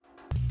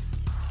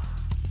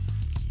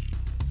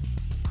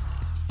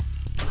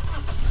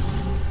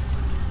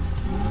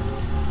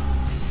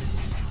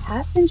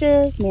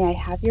Passengers, may I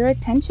have your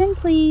attention,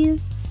 please?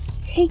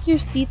 Take your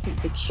seats and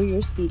secure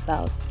your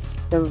seatbelt.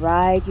 The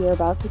ride you're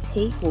about to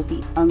take will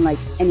be unlike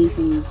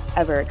anything you've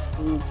ever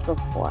experienced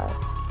before.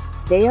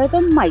 They are the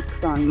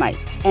mics on Mike,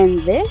 and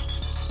this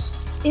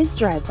is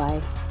Drive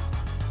By.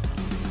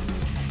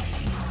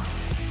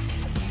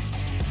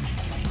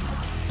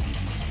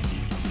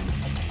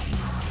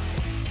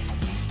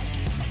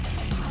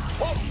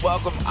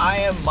 Welcome. I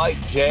am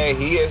Mike J.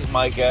 He is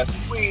Mike S.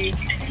 We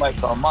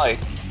Mike's on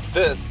Mics.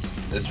 This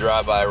is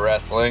Drive By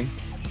Wrestling.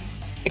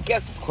 I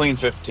guess it's Clean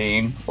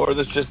 15, or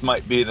this just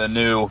might be the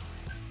new,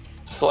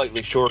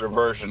 slightly shorter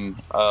version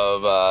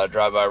of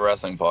Drive By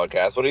Wrestling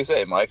podcast. What do you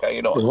say, Mike? How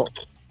you doing?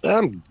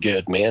 I'm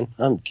good, man.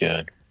 I'm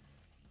good.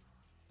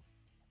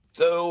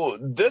 So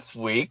this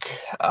week,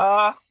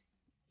 I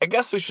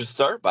guess we should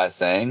start by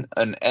saying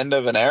an end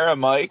of an era,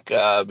 Mike.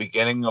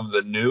 Beginning of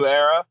the new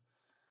era.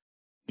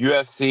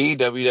 UFC,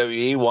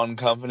 WWE, one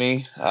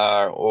company,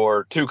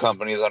 or two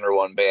companies under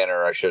one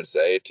banner, I should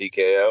say,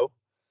 TKO,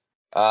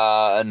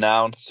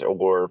 announced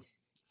or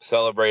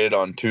celebrated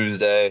on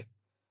Tuesday,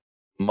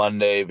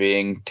 Monday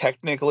being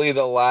technically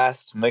the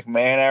last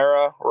McMahon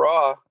era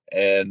Raw,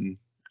 and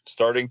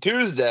starting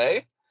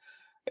Tuesday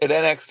at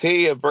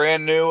NXT, a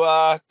brand new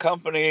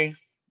company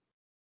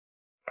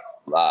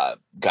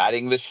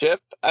guiding the ship,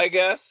 I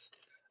guess,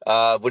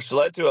 which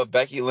led to a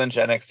Becky Lynch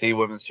NXT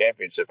Women's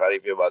Championship. How do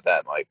you feel about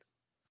that, Mike?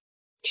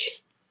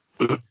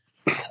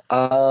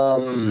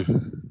 I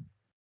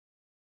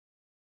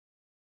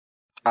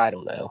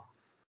don't know.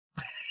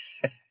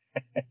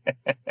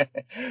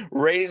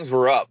 Ratings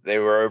were up. They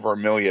were over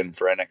 1 million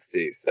for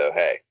NXT, so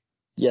hey.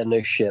 Yeah,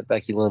 no shit.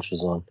 Becky Lynch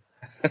was on.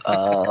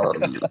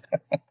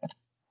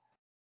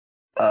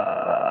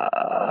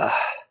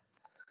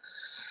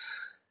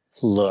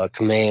 Look,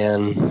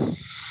 man.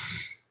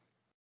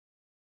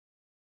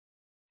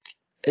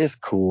 It's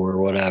cool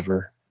or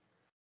whatever.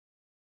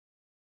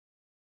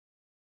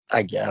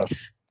 I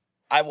guess.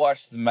 I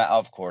watched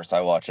of course,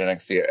 I watch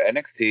NXT.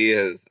 NXT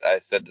has, I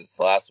said this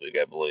last week,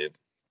 I believe,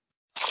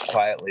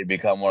 quietly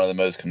become one of the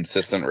most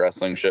consistent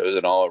wrestling shows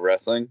in all of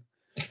wrestling.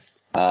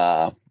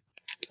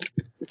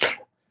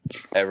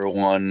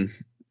 Everyone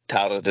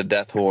touted the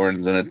death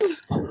horns, and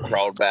it's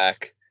crawled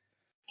back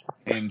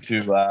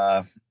into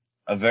a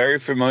very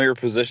familiar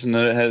position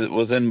that it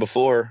was in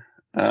before.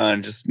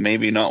 Just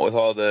maybe not with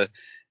all the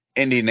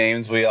indie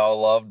names we all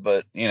loved,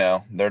 but, you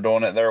know, they're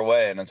doing it their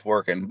way, and it's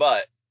working.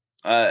 But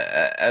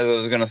as I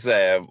was going to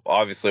say, I've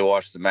obviously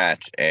watched the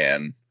match,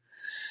 and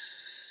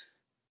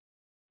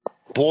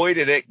boy,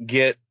 did it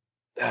get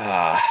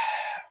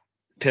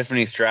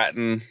Tiffany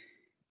Stratton,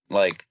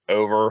 like,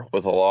 over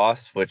with a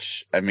loss,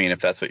 which, I mean,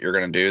 if that's what you're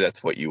going to do,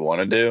 that's what you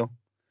want to do.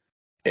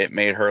 It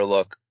made her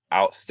look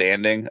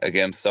outstanding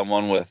against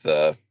someone with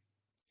a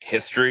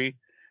history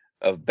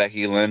of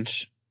Becky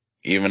Lynch,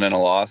 even in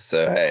a loss.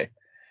 So, hey,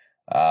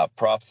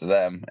 props to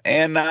them.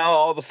 And now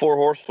all the four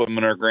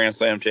horsewomen are Grand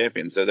Slam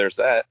champions, so there's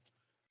that.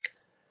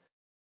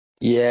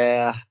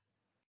 Yeah.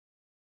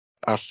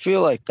 I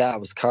feel like that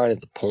was kind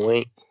of the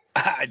point.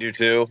 I do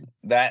too.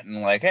 That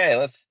and like, hey,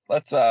 let's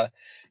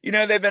you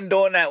know, they've been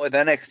doing that with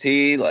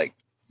NXT, like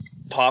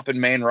popping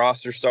main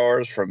roster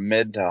stars from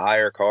mid to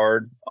higher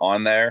card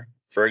on there.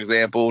 For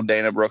example,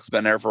 Dana Brooke's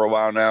been there for a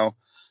while now.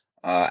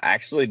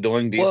 Actually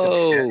doing decent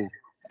shit.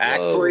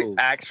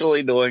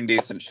 Actually doing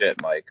decent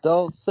shit, Mike.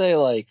 Don't say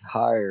like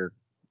higher.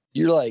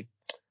 You're like,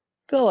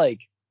 go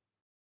like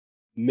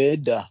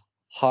mid to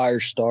higher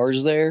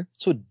stars there.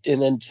 So,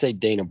 and then say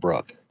Dana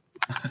Brooke.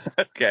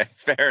 Okay,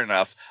 fair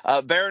enough.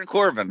 Baron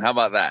Corbin, how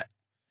about that?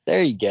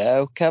 There you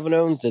go. Kevin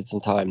Owens did some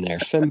time there.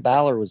 Finn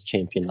Balor was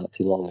champion not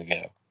too long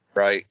ago.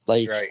 Right.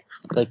 Like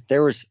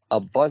there was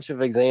a bunch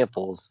of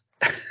examples,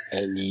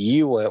 and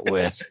you went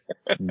with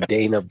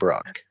Dana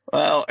Brooke.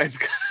 Well, it's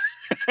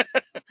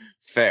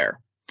fair.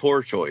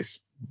 Poor choice.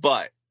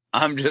 But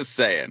I'm just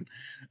saying,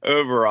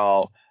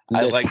 overall,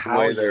 I like the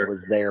way Natalya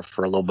was there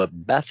for a little bit.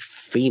 Beth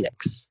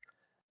Phoenix.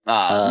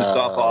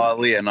 Mustafa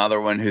Ali, another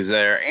one who's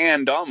there,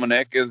 and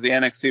Dominic is the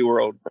NXT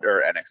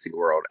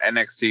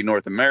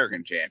North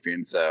American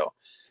champion, so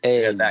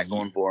he got that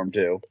going for him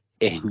too.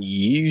 And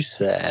you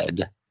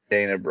said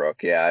Dana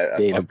Brooke, yeah,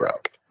 Dana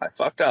Brooke. I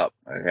fucked up.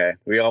 Okay,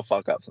 we all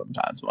fuck up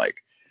sometimes,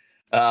 Mike.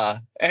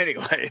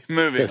 Anyway,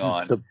 moving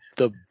on.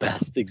 The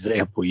best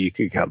example you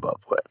could come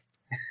up with.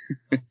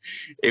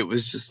 It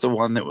was just the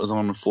one that was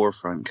on the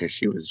forefront because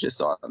she was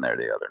just on there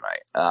the other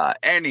night.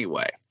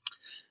 Anyway.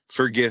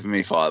 Forgive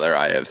me, Father,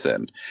 I have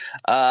sinned.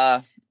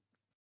 What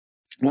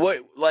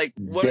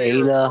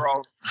Dana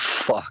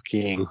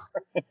fucking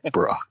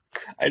Brooke.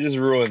 I just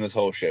ruined this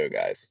whole show,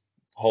 guys.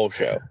 Whole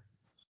show.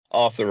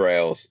 Off the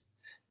rails.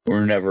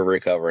 We're never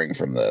recovering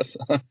from this.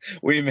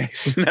 We may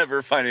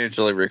never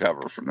financially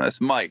recover from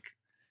this. Mike,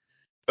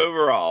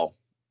 overall,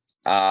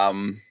 I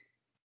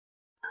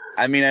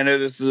mean, I know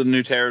this is a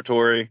new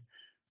territory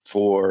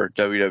for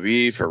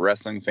WWE, for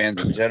wrestling fans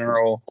in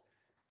general.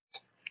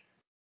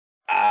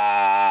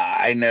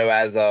 I know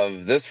as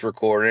of this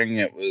recording,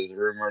 it was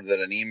rumored that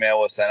an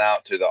email was sent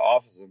out to the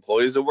office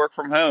employees to work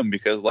from home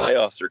because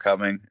layoffs are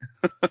coming.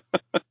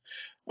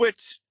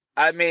 Which,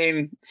 I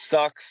mean,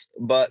 sucks,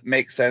 but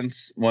makes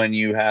sense when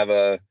you have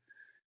a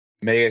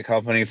mega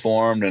company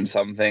formed and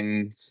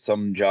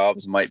some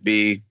jobs might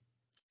be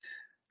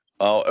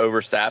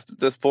overstaffed at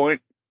this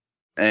point,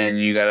 and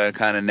you got to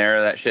kind of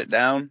narrow that shit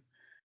down.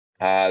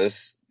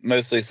 This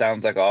mostly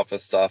sounds like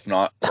office stuff,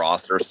 not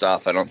roster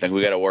stuff. I don't think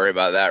we got to worry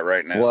about that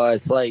right now. Well,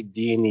 it's like,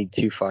 do you need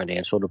 2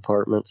 financial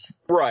departments?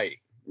 Right,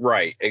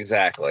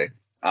 exactly.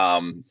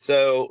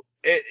 So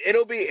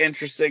it'll be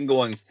interesting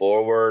going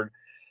forward.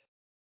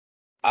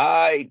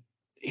 What's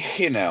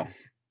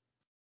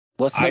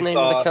the name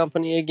of the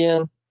company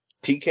again?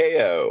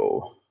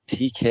 TKO.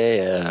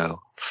 TKO.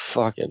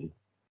 Fucking.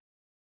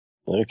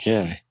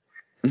 Okay.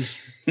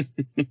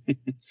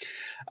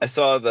 I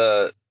saw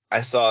the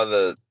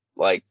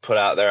like put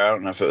out there. I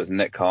don't know if it was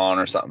Nick Khan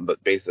or something,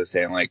 but basically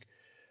saying like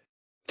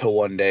to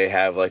one day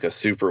have like a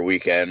super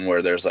weekend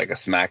where there's like a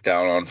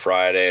SmackDown on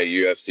Friday, a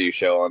UFC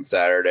show on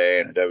Saturday,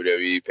 and a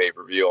WWE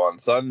pay-per-view on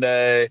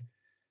Sunday.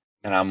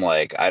 And I'm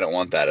like, I don't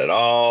want that at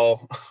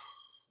all.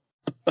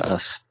 A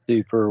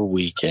super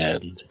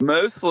weekend.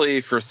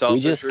 Mostly for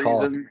selfish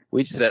reasons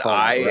that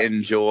I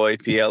enjoy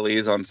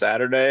PLEs on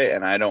Saturday,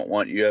 and I don't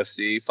want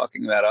UFC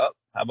fucking that up.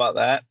 How about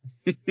that?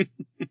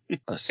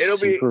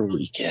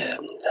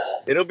 Weekend.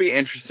 It'll be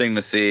interesting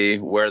to see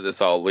where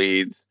this all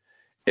leads.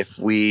 If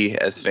we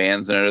as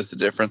fans notice a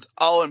difference.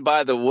 Oh, and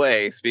by the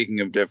way,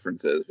 speaking of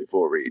differences,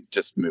 before we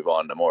just move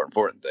on to more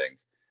important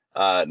things,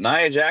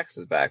 Nia Jax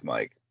is back,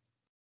 Mike.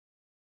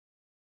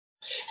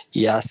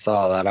 Yeah, I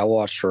saw that. I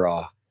watched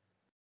Raw.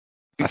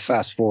 I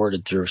fast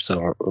forwarded through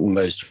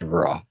most of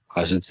Raw.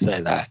 I should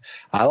say that.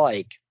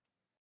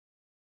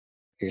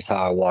 Here's how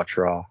I watch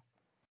Raw,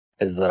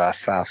 is that I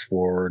fast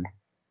forward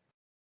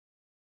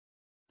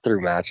through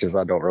matches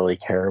I don't really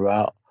care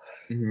about.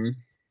 Mm-hmm.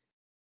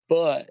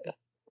 But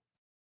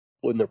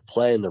when they're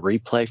playing the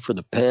replay for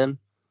the pin,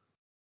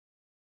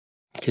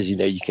 because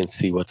you can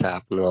see what's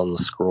happening on the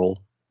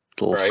scroll,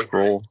 the little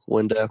scroll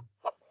window.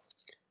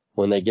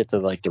 When they get to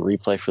like the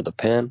replay for the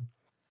pin,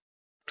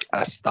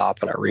 I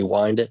stop and I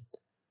rewind it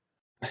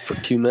for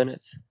 2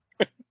 minutes,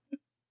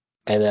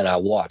 and then I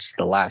watch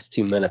the last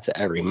 2 minutes of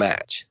every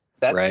match.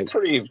 That's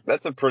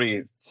a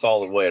pretty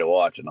solid way to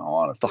watch, in all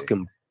honesty.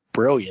 Fucking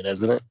brilliant,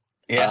 isn't it?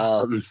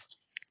 Yeah.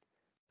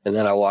 And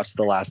then I watched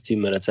the last 2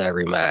 minutes of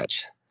every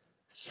match.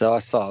 So I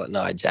saw that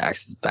Nia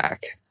Jax is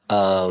back.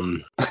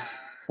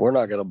 We're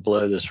not gonna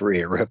blow this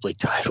Rhea Ripley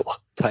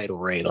title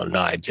reign on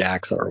Nia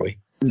Jax, are we?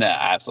 Nah,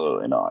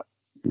 absolutely not.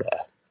 Nah.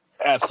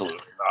 Absolutely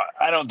not.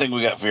 I don't think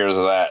we got fears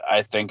of that.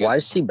 I think. Why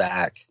is she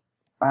back?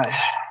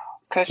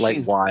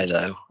 Why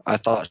though? I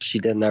thought she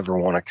didn't ever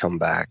want to come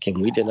back, and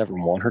we didn't ever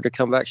want her to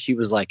come back. She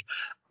was like,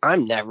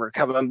 "I'm never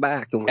coming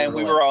back," and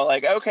we were all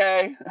like,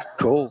 "Okay,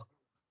 cool,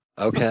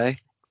 okay."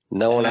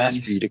 No one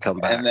asked for you to come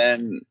back. And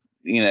then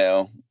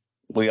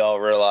we all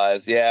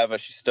realized, yeah,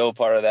 but she's still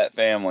part of that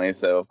family,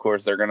 so of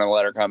course they're gonna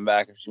let her come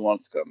back if she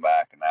wants to come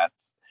back, and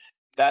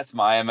that's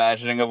my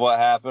imagining of what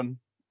happened.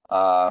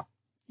 So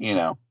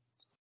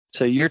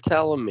you're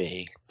telling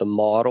me the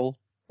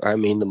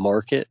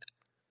market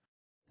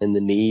and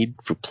the need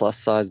for plus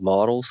size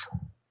models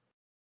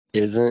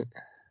isn't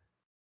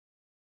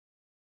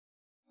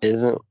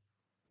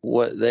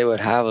what they would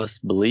have us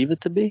believe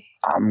it to be?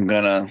 I'm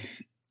gonna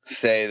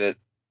say that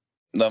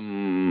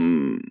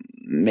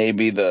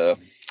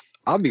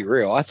I'll be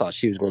real, I thought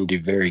she was going to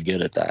do very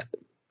good at that.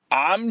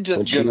 I'm just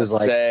when she was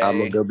like, I'm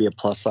gonna go be a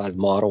plus size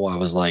model, I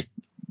was like,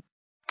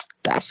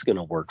 that's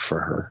gonna work for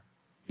her.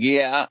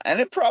 Yeah,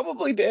 and it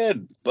probably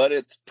did, but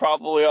it's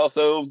probably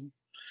also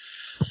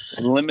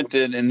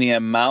limited in the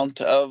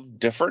amount of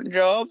different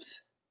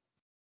jobs.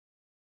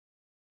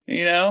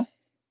 I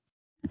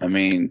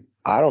mean,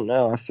 I don't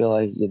know. I feel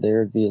like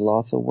there'd be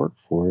lots of work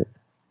for it.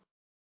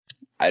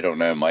 I don't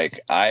know,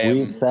 Mike.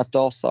 We accept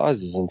all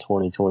sizes in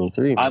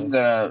 2023.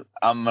 Man.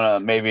 I'm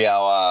gonna maybe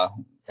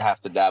I'll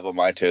have to dabble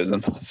my toes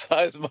in plus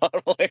size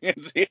modeling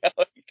and see how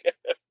it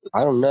goes.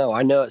 I don't know.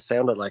 I know it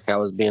sounded like I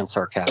was being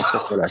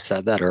sarcastic when I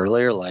said that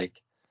earlier.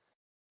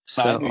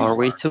 So are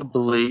we to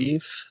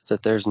believe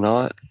that there's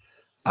not?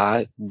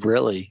 I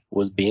really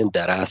was being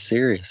dead ass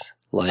serious.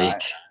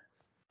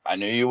 I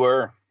knew you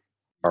were.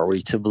 Are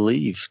we to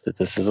believe that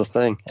this is a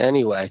thing?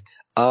 Anyway,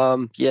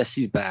 yes,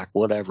 he's back.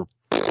 Whatever.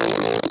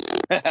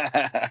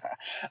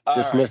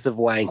 Dismissive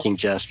wanking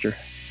gesture.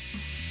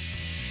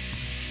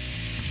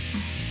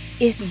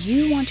 If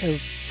you want to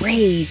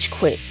rage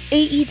quit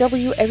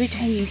AEW every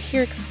time you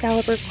hear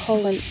Excalibur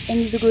call an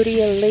Enziguri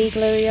a leg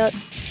lariat,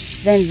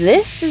 then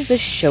this is the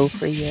show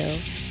for you.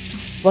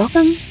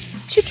 Welcome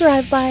to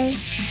Drive By.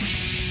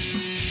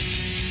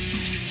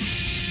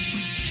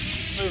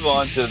 Move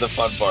on to the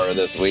fun part of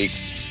this week.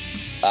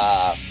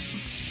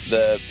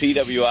 The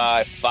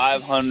PWI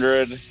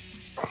 500,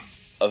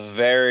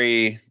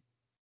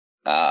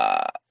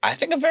 I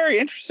think a very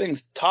interesting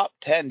top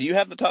 10. Do you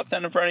have the top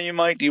 10 in front of you,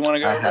 Mike? Do you want to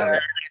go over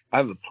that? I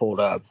have it pulled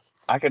up.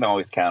 I can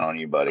always count on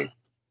you, buddy.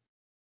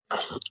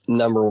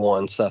 Number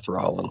 1, Seth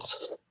Rollins.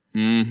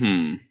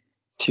 Mm-hmm.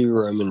 2,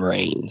 Roman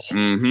Reigns.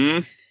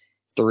 Mm-hmm.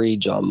 3,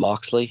 Jon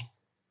Moxley.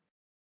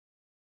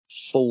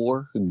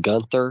 4,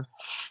 Gunther.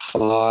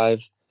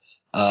 5,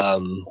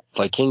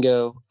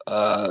 Vikingo.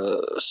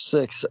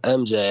 6,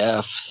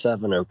 MJF.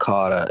 7,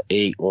 Okada.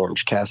 8,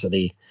 Orange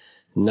Cassidy.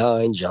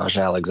 9, Josh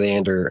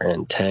Alexander.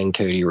 And 10,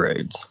 Cody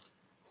Rhodes.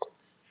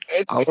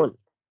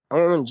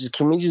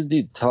 Can we just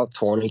do top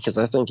 20? Because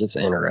I think it's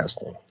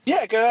interesting.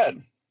 Yeah, go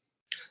ahead.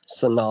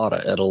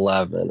 Sonata at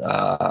 11,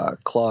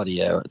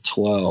 Claudio at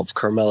 12,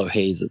 Carmelo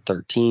Hayes at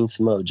 13,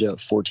 Samoa Joe at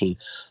 14,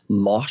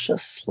 Masha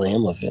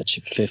Slamovich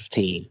at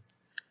 15.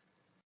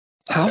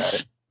 How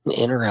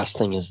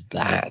interesting is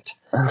that?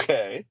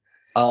 Okay.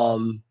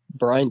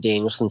 Bryan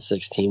Danielson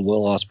 16,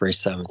 Will Ospreay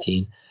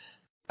 17,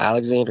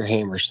 Alexander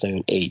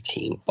Hammerstone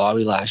 18,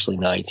 Bobby Lashley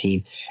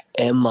 19,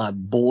 and my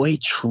boy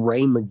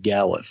Trey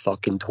Miguel at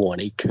fucking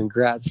 20.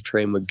 Congrats,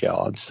 Trey Miguel.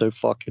 I'm so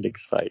fucking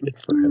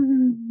excited for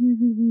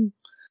him.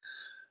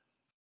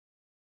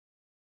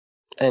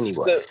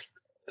 Anyway.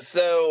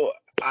 So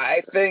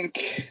I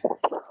think,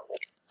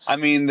 I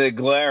mean, the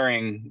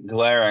glaring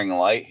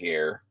light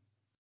here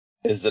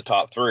is the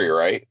top 3,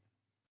 right?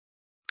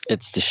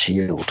 It's the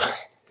Shield.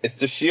 It's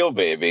the Shield,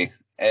 baby.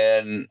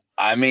 And,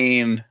 I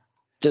mean...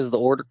 Is the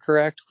order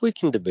correct? We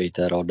can debate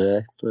that all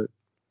day, but...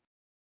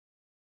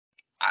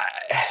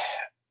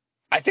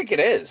 I think it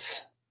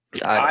is.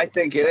 I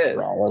think it is.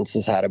 Rollins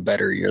has had a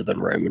better year than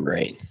Roman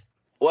Reigns.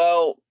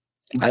 Well...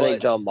 I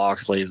think Jon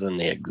Moxley is in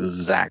the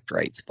exact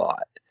right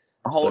spot.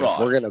 Hold on. If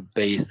we're going to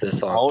base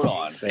this on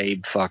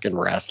kayfabe fucking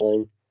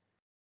wrestling...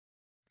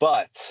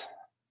 But...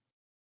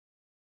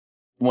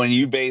 when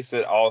you base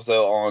it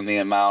also on the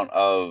amount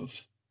of...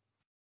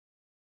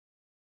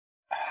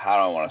 I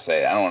don't want to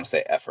say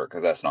effort,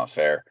 because that's not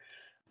fair.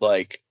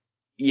 Like,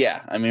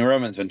 yeah, I mean,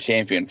 Roman's been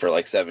champion for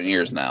like 7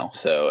 years now,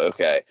 so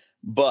okay.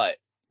 But,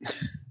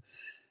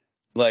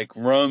 like,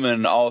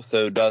 Roman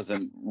also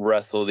doesn't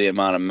wrestle the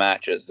amount of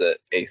matches that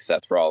a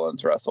Seth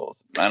Rollins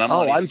wrestles. And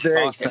I'm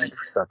very excited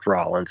for Seth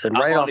Rollins. And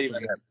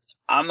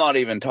I'm not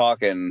even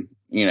talking,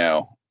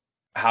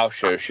 house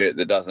show shit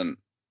that doesn't,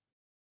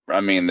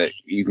 that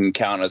you can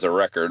count as a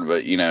record,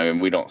 but,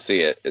 we don't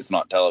see it. It's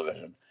not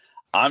television.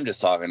 I'm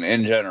just talking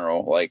in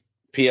general, like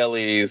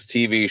PLEs,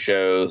 TV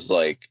shows,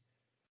 like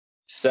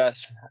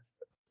Seth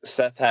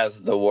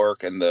has the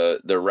work and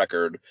the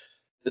record,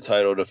 the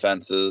title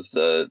defenses,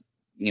 the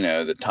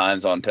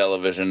times on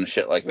television,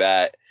 shit like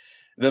that.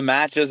 The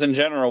matches in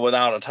general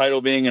without a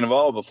title being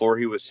involved before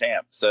he was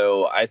champ.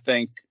 So I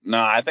think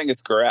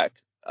it's correct.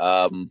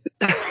 I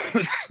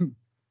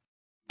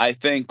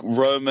think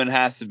Roman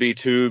has to be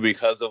 2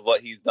 because of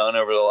what he's done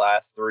over the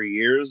last 3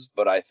 years,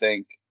 but I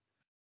think,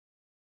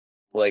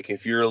 like,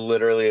 if you're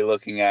literally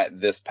looking at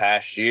this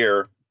past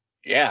year,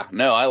 yeah,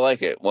 no, I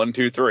like it. 1,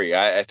 2, 3.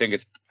 I think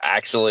it's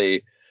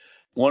actually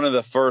one of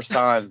the first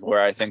times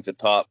where I think the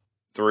top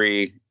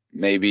 3,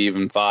 maybe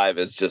even 5,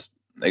 is just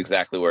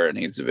exactly where it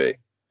needs to be.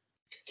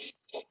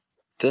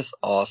 This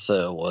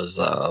also was,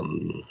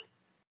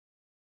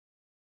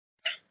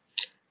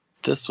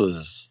 this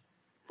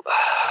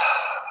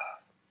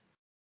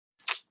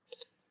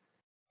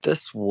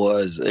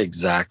was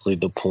exactly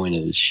the point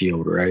of the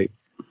Shield, right?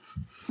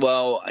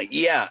 Well,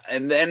 yeah,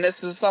 and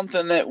this is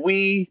something that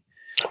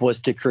was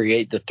to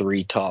create the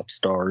 3 top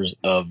stars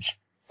of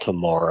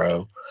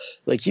tomorrow.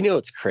 Like,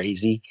 what's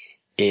crazy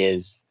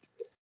is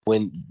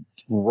when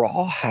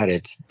Raw had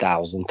its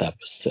 1000th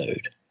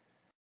episode,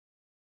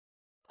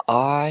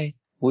 I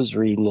was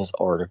reading this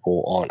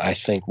article on, I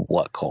think,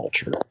 What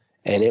Culture,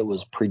 and it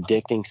was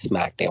predicting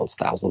SmackDown's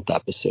 1000th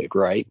episode,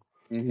 right?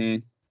 Mm-hmm.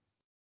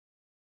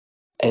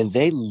 And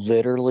they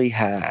literally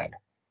had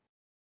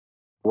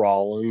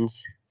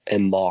Rollins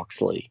and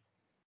Moxley,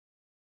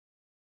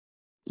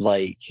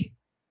 like,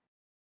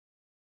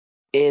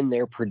 in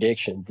their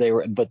predictions. They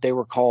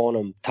were calling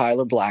them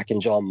Tyler Black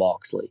and Jon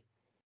Moxley.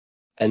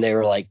 And they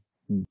were like,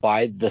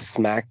 by the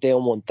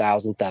SmackDown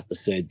 1000th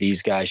episode,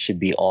 these guys should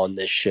be on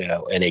this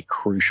show and a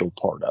crucial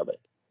part of it.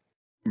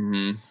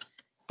 Mm-hmm.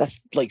 That's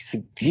like,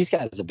 these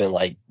guys have been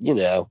like,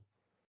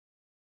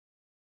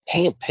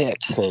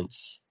 handpicked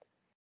since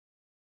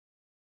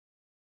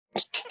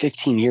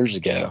 15 years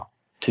ago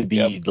to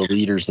be the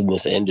leaders in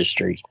this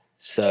industry.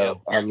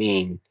 So,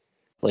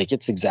 like,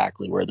 it's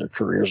exactly where their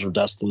careers were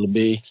destined to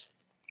be.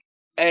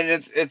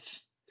 And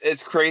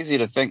it's crazy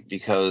to think,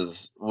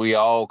 because we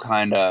all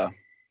kind of,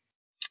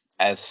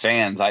 as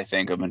fans, I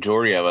think a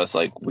majority of us,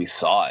 like, we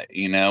saw it,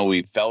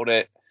 we felt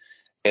it.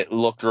 It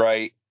looked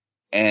right.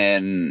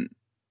 And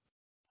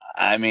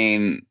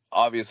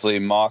obviously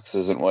Mox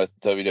isn't with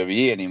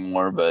WWE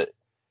anymore, but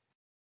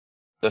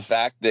the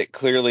fact that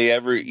clearly I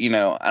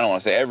don't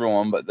want to say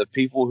everyone, but the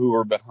people who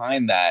were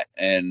behind that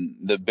and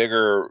the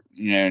bigger,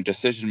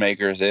 decision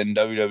makers in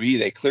WWE,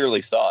 they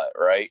clearly saw it,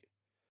 right?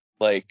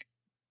 Like,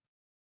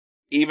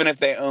 even if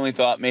they only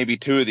thought maybe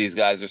 2 of these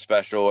guys are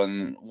special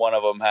and one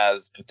of them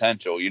has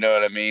potential, you know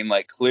what I mean?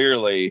 Like,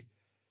 clearly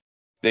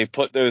they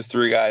put those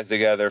 3 guys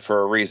together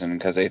for a reason,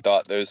 because they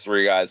thought those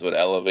 3 guys would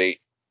elevate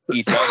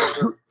each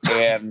other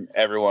and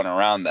everyone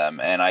around them.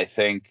 And I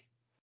think,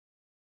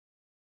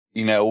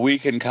 we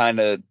can kind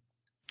of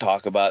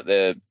talk about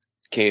the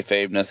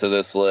kayfabeness of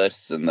this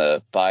list and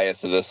the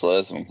bias of this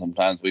list, and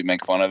sometimes we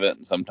make fun of it,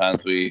 and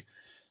sometimes we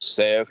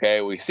say,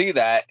 okay, we see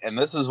that, and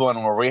this is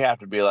one where we have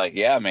to be like,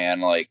 yeah,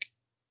 man, like,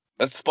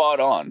 that's spot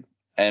on.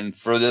 And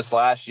for this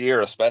last year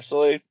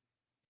especially,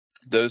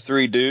 those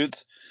three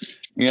dudes,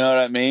 you know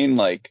what I mean?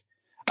 Like,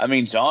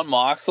 Jon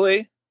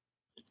Moxley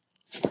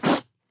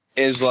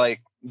is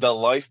like the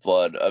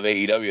lifeblood of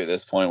AEW at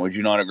this point. Would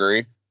you not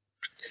agree?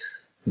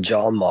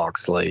 Jon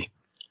Moxley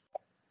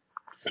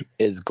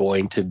is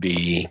going to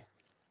be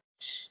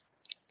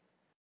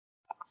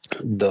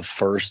the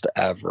first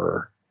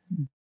ever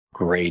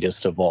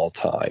greatest of all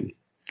time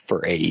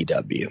for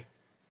AEW.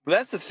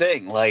 That's the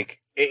thing. Like,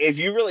 if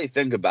you really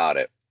think about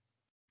it,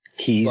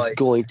 he's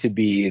going to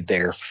be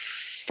their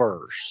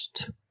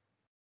first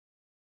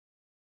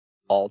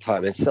all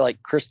time. It's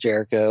like Chris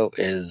Jericho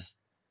is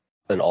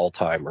an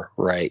all-timer,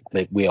 right?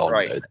 Like, we all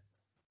know that.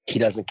 He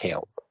doesn't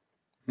count.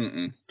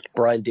 Mm-mm.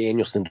 Bryan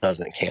Danielson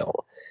doesn't count.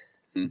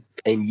 Mm.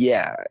 And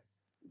yeah,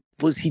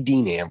 was he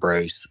Dean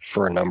Ambrose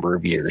for a number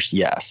of years?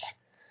 Yes.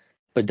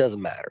 But it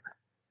doesn't matter.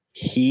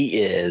 He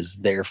is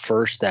their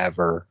first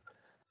ever,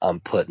 I'm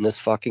putting this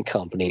fucking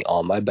company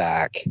on my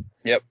back.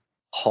 Yep.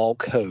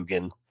 Hulk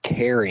Hogan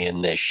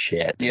carrying this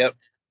shit. Yep.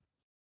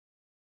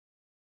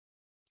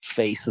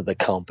 Face of the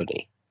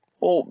company.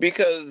 Well,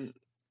 because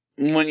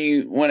when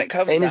it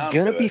comes and down it's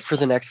gonna to be it, for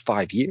the next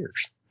 5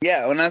 years.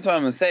 Yeah, and that's what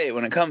I'm gonna say.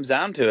 When it comes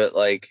down to it,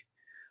 like,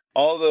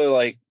 all the,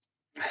 like,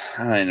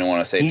 I don't even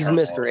want to say he's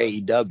turmoil.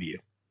 Mr. AEW.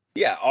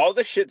 Yeah, all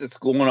the shit that's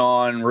going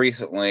on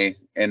recently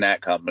in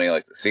that company,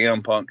 like the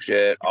CM Punk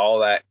shit, all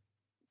that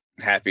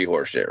happy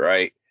horse shit,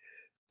 right?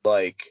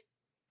 Like,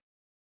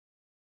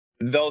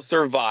 they'll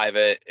survive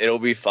it. It'll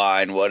be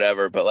fine,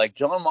 whatever. But, like,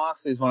 Jon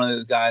Moxley's one of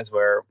those guys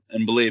where,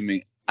 and believe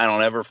me, I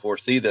don't ever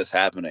foresee this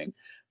happening.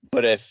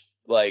 But if,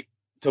 like,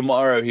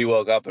 tomorrow he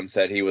woke up and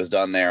said he was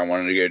done there and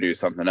wanted to go do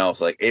something else,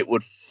 like, it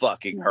would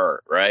fucking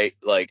hurt, right?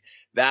 Like,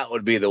 that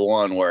would be the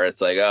one where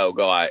it's like, oh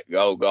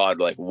God,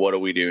 like, what do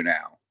we do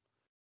now?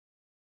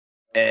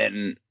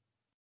 And,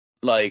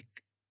 like,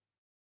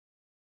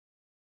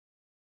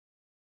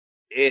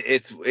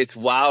 it's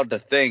wild to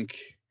think,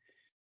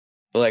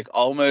 like,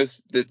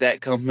 almost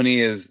that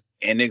company is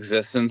in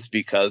existence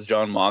because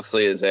Jon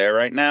Moxley is there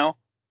right now.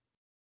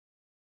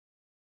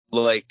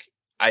 Like,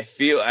 I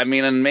feel,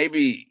 and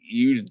maybe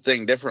you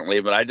think differently,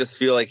 but I just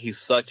feel like he's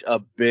such a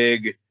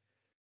big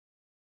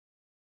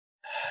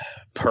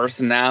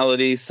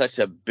personality, such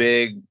a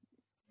big,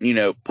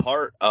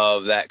 part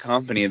of that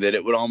company that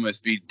it would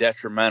almost be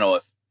detrimental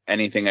if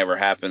anything ever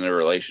happened in a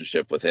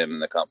relationship with him and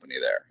the company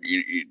there.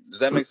 Does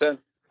that make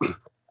sense?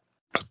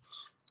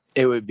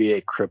 It would be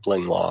a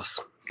crippling loss.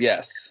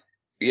 Yes.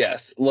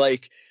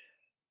 Like,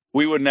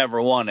 we would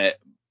never want it,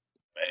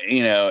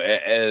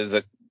 as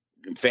a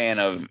fan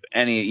of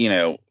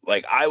any,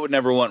 like, I would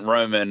never want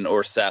Roman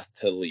or Seth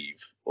to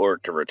leave or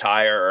to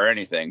retire or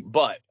anything,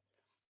 but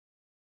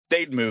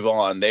they'd move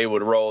on. They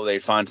would roll.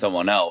 They'd find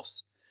someone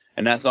else.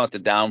 And that's not to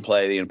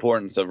downplay the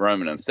importance of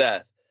Roman and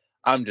Seth.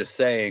 I'm just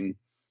saying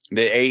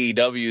that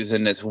AEW is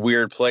in this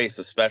weird place,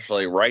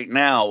 especially right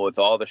now with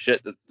all the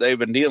shit that they've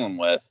been dealing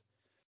with.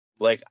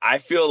 Like, I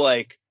feel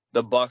like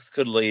the Bucks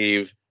could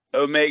leave.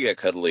 Omega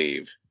could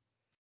leave.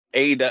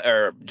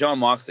 Or Jon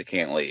Moxley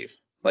can't leave.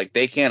 Like,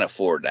 they can't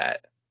afford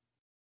that.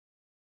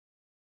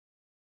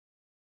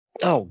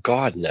 Oh,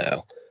 God,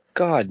 no.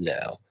 God,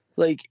 no.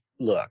 Like,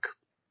 look.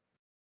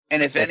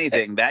 And if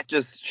anything, that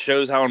just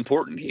shows how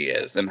important he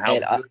is and how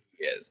good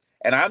he is.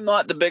 And I'm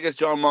not the biggest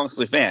Jon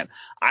Moxley fan.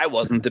 I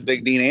wasn't the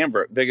biggest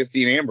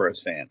Dean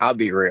Ambrose fan. I'll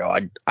be real.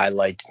 I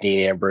liked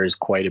Dean Ambrose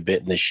quite a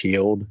bit in the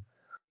Shield.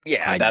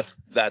 Yeah,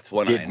 that's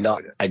when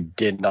I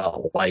did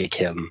not like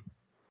him.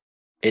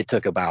 It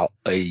took about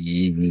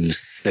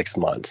 6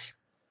 months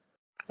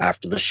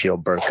after the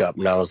Shield broke up,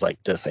 and I was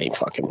like, this ain't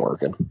fucking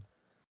working.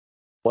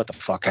 What the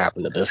fuck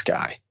happened to this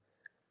guy?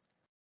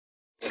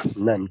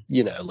 And then,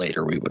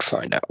 later we would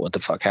find out what the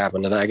fuck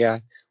happened to that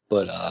guy.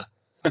 But,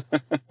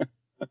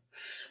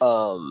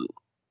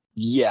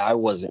 yeah, I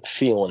wasn't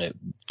feeling it.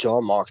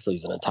 Jon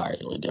Moxley's an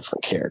entirely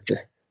different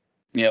character.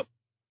 Yep.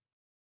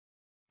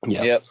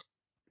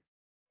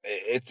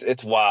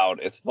 It's wild.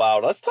 It's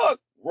wild. Let's talk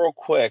real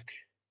quick.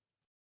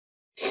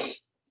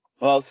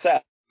 Well,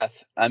 Seth,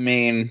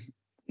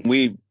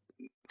 we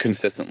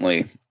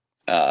consistently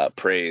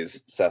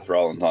praise Seth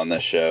Rollins on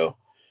this show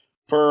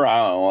for, I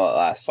don't know, the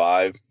last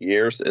 5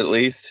 years at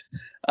least.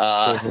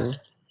 Man,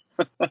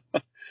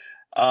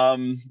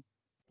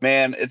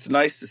 it's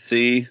nice to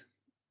see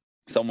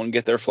someone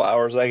get their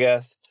flowers, I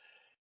guess.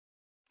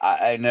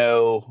 I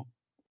know,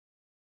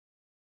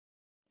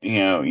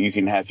 you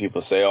can have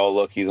people say, oh,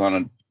 look, he's on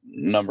a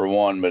number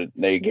one, but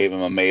they gave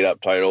him a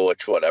made-up title,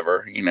 which,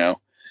 whatever, And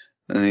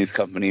these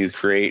companies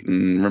create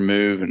and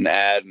remove and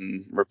add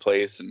and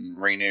replace and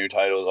renew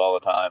titles all the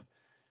time.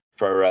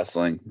 Pro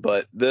wrestling.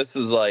 But this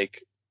is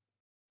like,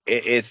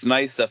 it's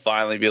nice to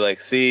finally be like,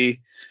 see,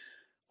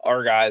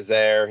 our guy's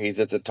there. He's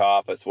at the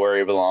top. It's where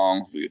he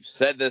belongs. We've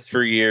said this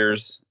for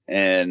years,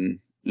 and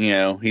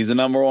he's the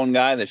number one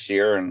guy this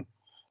year. And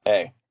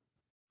hey,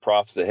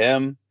 props to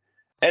him.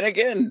 And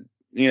again,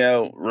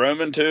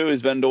 Roman too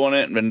has been doing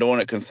it and been doing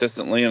it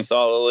consistently and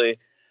solidly.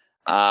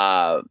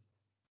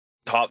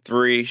 Top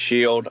 3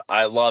 Shield.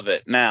 I love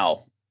it.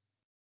 Now,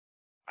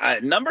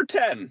 number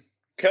 10,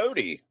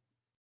 Cody.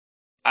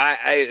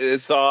 I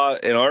saw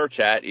in our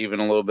chat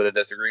even a little bit of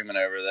disagreement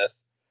over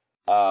this.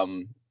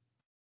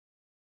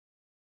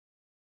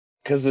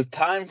 Because the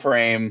time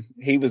frame,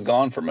 he was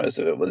gone for most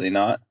of it, was he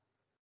not?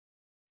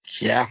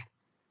 Yeah.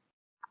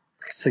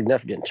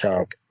 Significant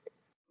chunk.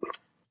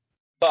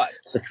 But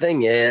the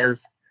thing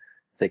is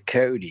that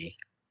Cody,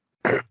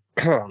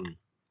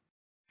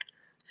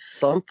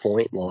 some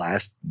point in the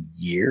last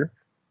year,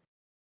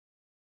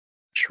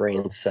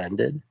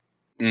 transcended.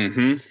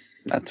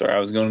 That's where I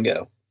was going to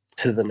go.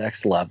 To the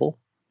next level.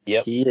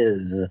 Yep. He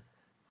is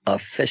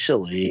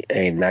officially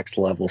a next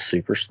level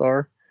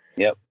superstar.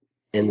 Yep.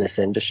 In this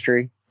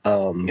industry.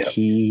 Yep.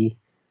 He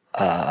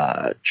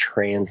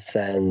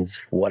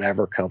transcends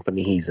whatever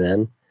company he's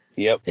in.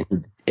 Yep.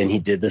 And he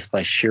did this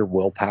by sheer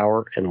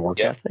willpower and work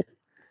ethic.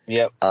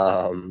 Yep.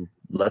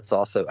 Let's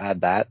also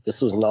add that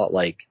this was not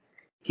like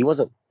he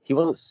wasn't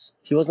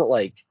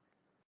like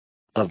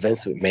a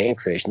Vince McMahon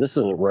creation. This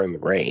isn't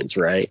Roman Reigns,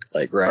 right?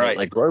 Right.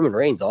 Like Roman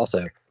Reigns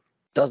also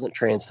doesn't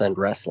transcend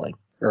wrestling,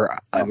 or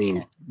I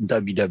mean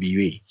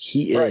WWE.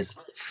 He is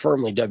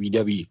firmly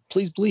WWE.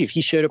 Please believe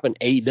he showed up in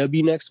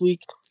AEW next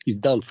week, he's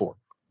done for.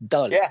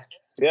 Done. Yeah.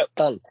 Yep.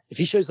 Done. If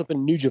he shows up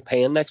in New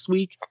Japan next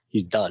week,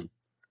 he's done.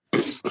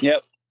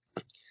 Yep.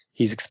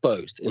 He's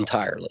exposed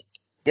entirely.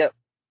 Yep.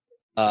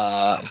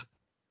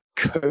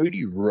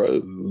 Cody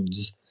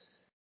Rhodes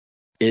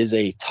is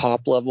a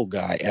top level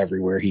guy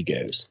everywhere he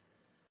goes.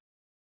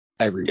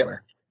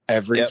 Everywhere. Yep.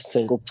 Every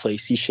single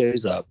place he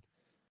shows up,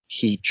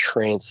 he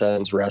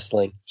transcends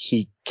wrestling.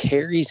 He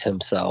carries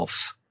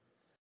himself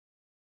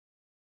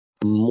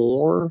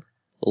more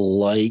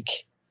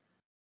like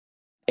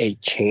a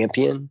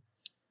champion.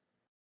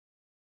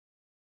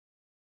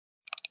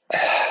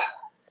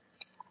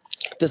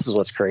 This is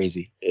what's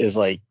crazy, is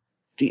like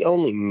the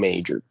only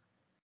major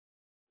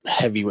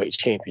heavyweight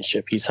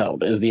championship he's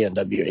held is the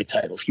NWA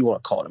title, if you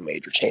want to call it a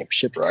major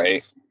championship.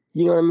 Right.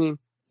 You know what I mean?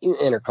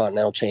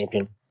 Intercontinental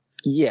champion.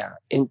 Yeah,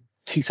 in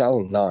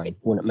 2009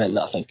 when it meant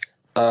nothing.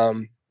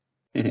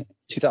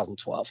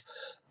 2012.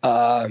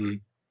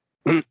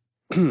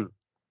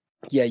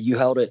 Yeah, you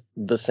held it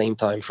the same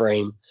time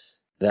frame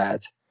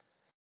that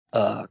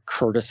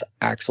Curtis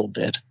Axel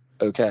did.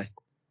 Okay.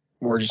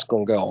 We're just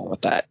going to go on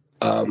with that.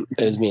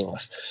 It is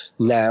meaningless.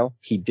 Now,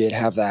 he did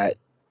have that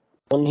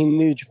when he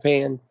New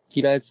Japan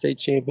United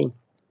States champion.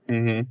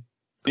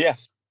 Yeah.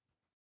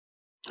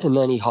 And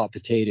then he hot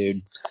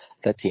potatoed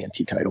that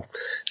TNT title.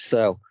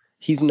 So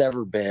he's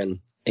never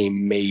been a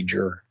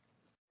major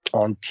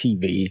on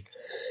TV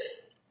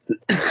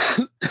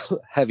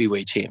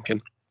heavyweight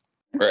champion.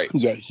 Right.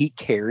 Yet he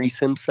carries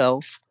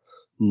himself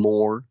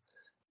more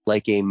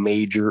like a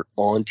major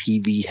on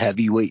TV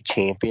heavyweight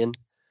champion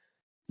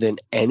than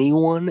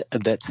anyone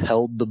that's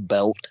held the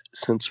belt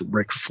since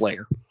Ric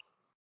Flair.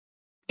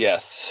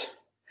 Yes.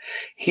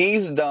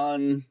 He's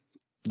done.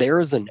 There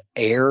is an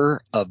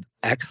air of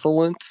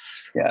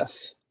excellence.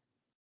 Yes.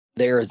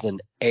 There is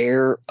an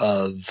air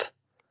of,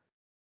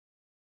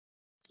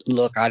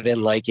 look, I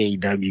didn't like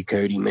AEW,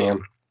 Cody,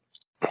 man.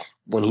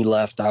 When he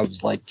left, I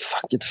was like,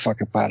 get the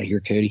fuck up out of here,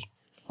 Cody.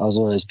 I was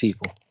one of those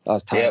people. I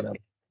was tired of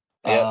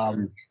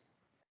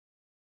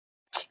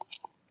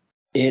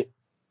it.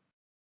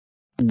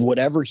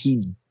 Whatever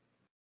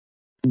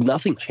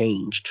nothing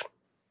changed.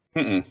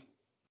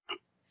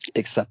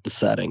 Except the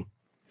setting.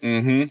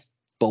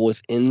 But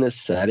within this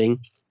setting,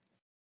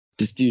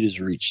 this dude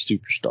has reached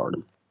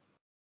superstardom.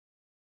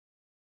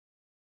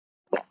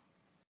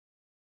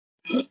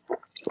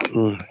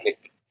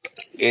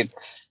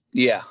 It's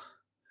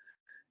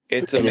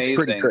It's amazing. It's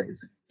pretty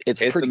crazy. It's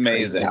pretty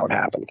amazing crazy how it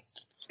happened.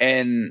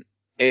 And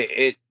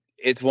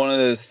it's one of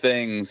those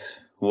things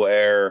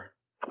where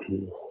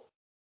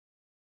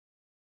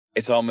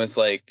it's almost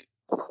like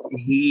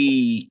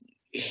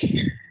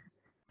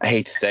I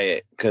hate to say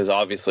it because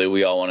obviously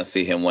we all want to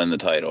see him win the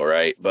title,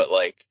 right? But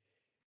like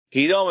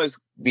he almost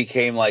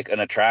became like an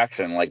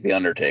attraction, like the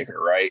Undertaker,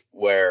 right?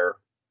 Where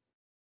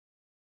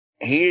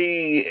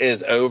he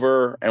is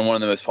over and one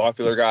of the most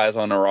popular guys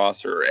on the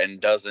roster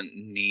and doesn't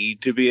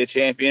need to be a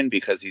champion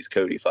because he's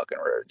Cody fucking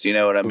Rhodes. You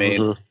know what I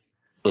mean?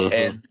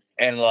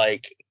 And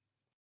like,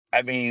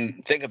 I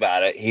mean, think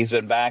about it. He's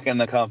been back in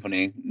the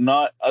company,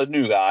 not a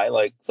new guy,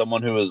 like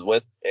someone who was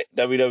with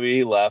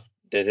WWE, left,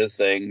 did his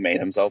thing, made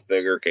himself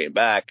bigger, came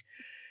back,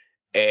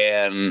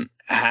 and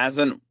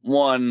hasn't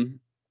won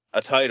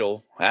a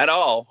title at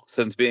all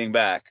since being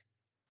back,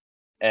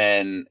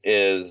 and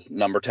is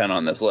number 10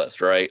 on this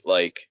list, right?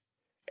 Like,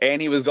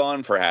 and he was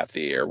gone for half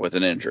the year with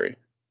an injury.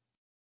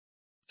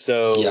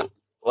 So,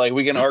 like,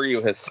 we can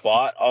argue his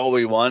spot all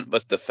we want,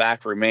 but the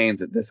fact remains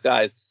that this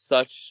guy's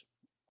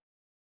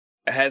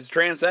has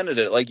transcended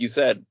it, like you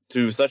said,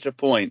 to such a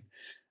point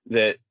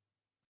that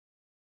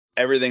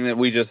everything that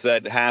we just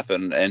said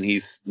happened, and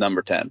he's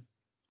number 10.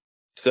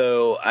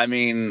 So, I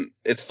mean,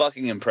 it's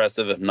fucking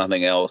impressive if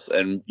nothing else.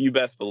 And you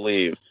best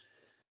believe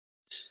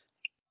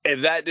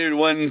if that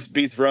dude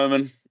beats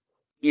Roman,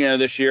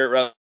 this year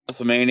at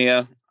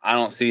WrestleMania, I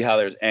don't see how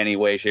there's any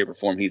way, shape, or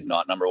form he's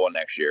not number 1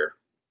 next year.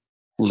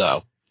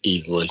 No,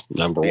 easily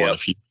number 1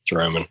 if he beats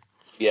Roman.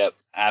 Yep,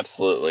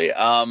 absolutely.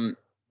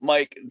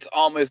 Mike, it's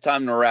almost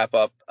time to wrap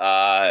up.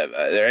 Are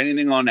there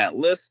anything on that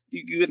list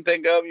you can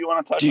think of you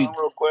want to touch on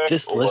real quick?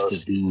 This list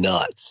is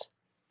nuts.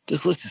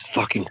 This list is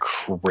fucking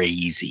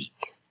crazy.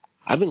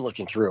 I've been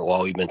looking through it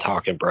while we've been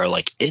talking, bro.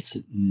 Like, it's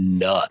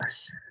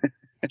nuts.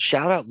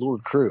 Shout out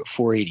Lord Crew at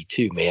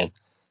 482, man.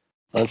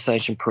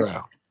 Unsanctioned Pro.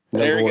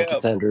 Number 1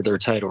 contender, their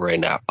title right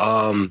now.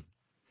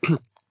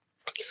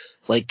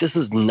 Like, this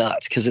is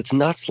nuts, because it's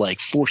nuts like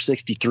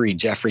 463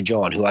 Jeffrey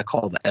John, who I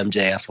call the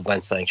MJF of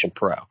Unsanctioned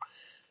Pro.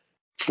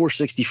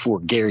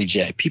 464 Gary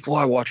J. People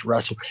I watch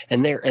wrestle,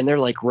 and they're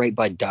like right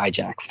by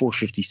Dijak,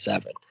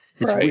 457.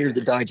 It's weird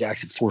that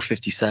Dijak's at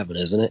 457,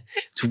 isn't it?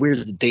 It's weird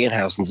that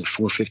Danhausen's at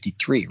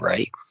 453,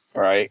 right?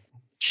 Right.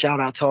 Shout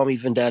out Tommy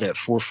Vendetta at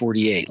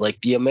 448. Like,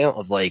 the amount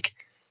of like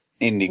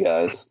indie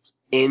guys,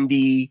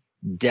 indie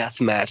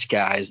deathmatch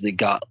guys that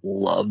got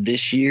love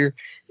this year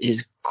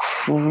is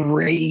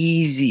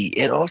crazy.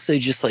 And also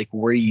just like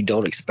where you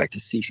don't expect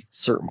to see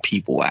certain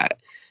people at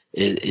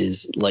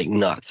is like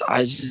nuts.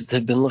 I just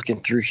have been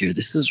looking through here.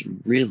 This is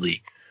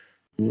really,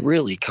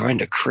 really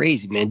kind of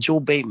crazy, man. Joel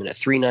Bateman at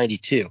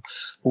 392,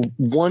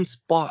 1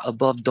 spot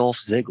above Dolph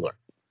Ziggler.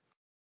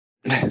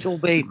 Joel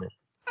Bateman.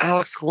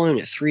 Alex Colon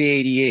at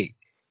 388.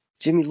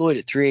 Jimmy Lloyd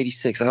at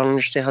 386. I don't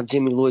understand how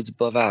Jimmy Lloyd's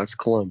above Alex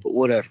Colon, but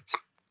whatever.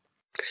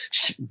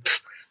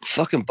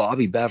 Fucking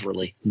Bobby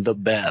Beverly, the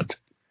Bev,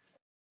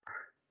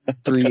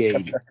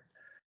 380.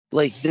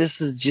 Like, this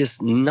is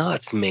just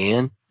nuts,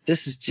 man.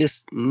 This is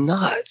just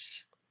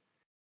nuts.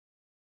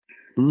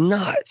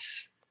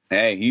 Nuts.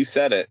 Hey, you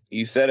said it.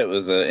 You said it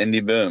was an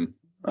indie boom.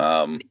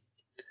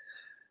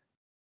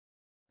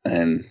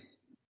 And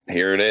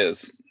here it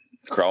is,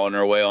 crawling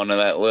our way onto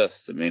that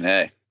list. I mean,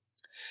 hey.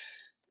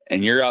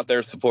 And you're out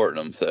there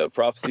supporting them, so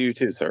props to you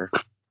too, sir.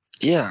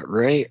 Yeah,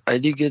 right? I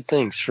do good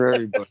things for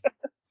everybody.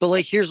 But,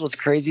 like, here's what's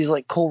crazy is,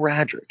 like, Cole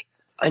Radrick.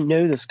 I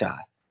know this guy.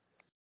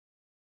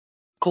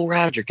 Cole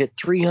Radrick at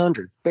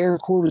 300. Baron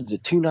Corbin's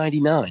at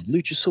 299.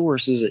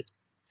 Luchasaurus is at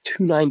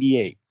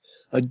 298.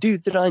 A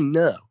dude that I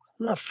know.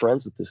 I'm not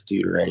friends with this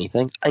dude or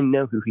anything. I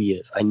know who he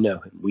is. I know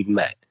him. We've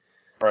met.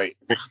 Right.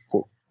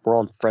 We're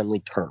on friendly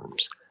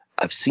terms.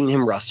 I've seen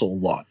him wrestle a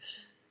lot.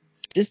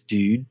 This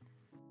dude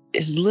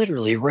is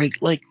literally right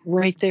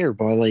there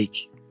by, like,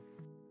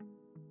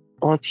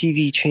 on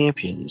TV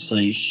champions.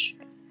 Like,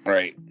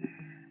 right.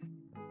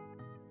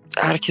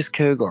 Atticus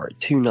Kogart,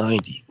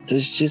 290.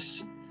 There's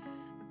just,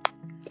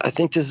 I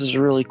think this is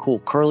really cool.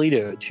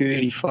 Carlito at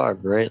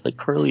 285, right? Like,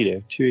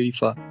 Carlito,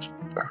 285.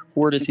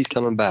 Word is he's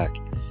coming back.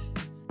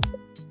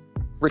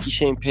 Ricky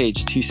Shane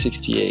Page,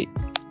 268.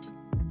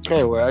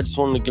 Anyway, I just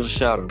wanted to give a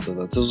shout out to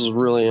that. This is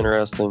really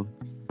interesting.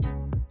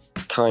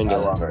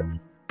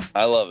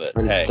 I love it.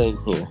 Hey. Thing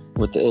here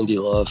with the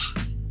indie love.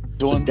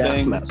 Doing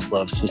deathmatch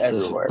love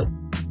specifically. Everywhere.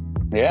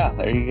 Yeah,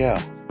 there you go.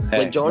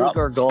 Hey, like Johnny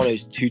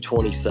Gargano's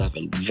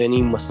 227.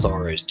 Vinny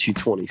Massaro's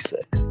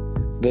 226.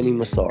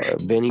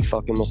 Vinny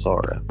fucking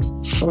Massaro.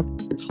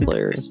 It's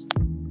hilarious.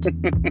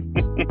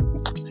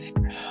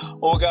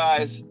 Well,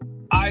 guys,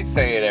 I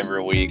say it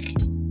every week.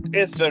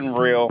 It's been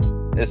real.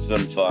 It's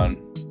been fun.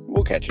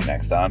 We'll catch you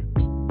next time.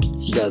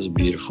 You guys are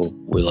beautiful.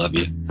 We love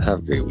you. Have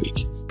a great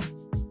week.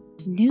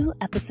 New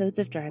episodes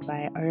of Drive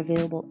By are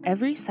available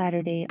every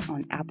Saturday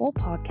on Apple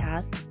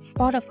Podcasts,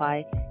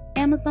 Spotify,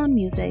 Amazon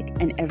Music,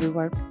 and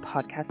everywhere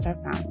podcasts are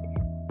found.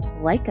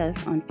 Like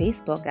us on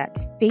Facebook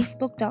at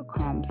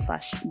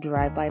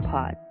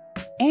facebook.com/drivebypod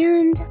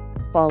and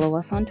follow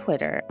us on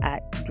Twitter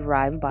at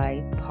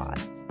drivebypod.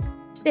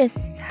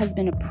 This has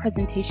been a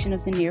presentation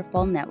of the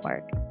Nearfall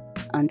Network.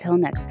 Until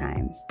next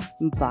time,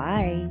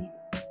 bye.